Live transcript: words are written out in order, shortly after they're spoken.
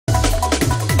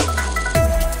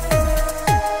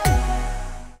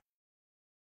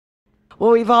Well,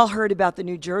 we've all heard about the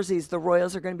new jerseys the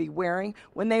Royals are going to be wearing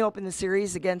when they open the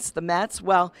series against the Mets.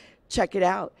 Well, check it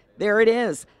out. There it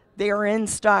is. They are in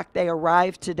stock. They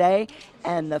arrived today,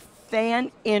 and the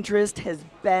fan interest has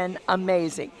been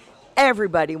amazing.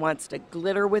 Everybody wants to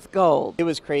glitter with gold. It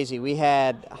was crazy. We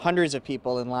had hundreds of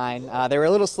people in line. They were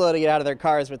a little slow to get out of their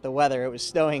cars with the weather. It was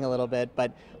snowing a little bit,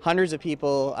 but hundreds of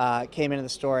people came into the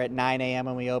store at 9 a.m.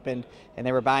 when we opened, and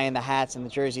they were buying the hats and the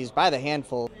jerseys by the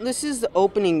handful. This is the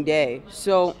opening day,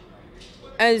 so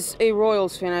as a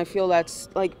Royals fan, I feel that's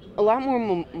like a lot more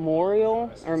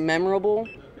memorial or memorable.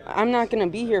 I'm not going to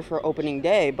be here for opening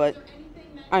day, but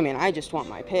I mean, I just want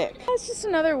my pick. It's just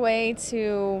another way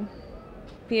to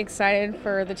be excited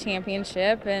for the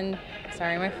championship, and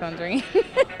sorry, my phone's ringing.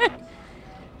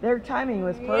 Their timing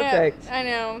was perfect. Yeah, I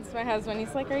know. It's my husband.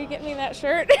 He's like, "Are you getting me that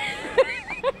shirt?"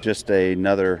 Just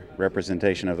another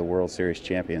representation of the World Series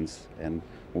champions, and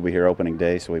we'll be here opening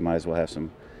day, so we might as well have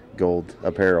some gold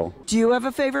apparel. Do you have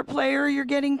a favorite player you're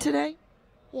getting today?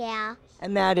 Yeah,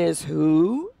 And that is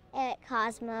who? at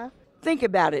Cosmo. Think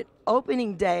about it.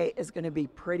 Opening day is going to be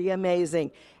pretty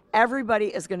amazing. Everybody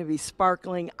is going to be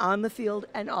sparkling on the field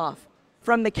and off.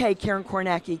 From the Karen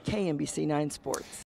Kornacki, KMBC 9 Sports.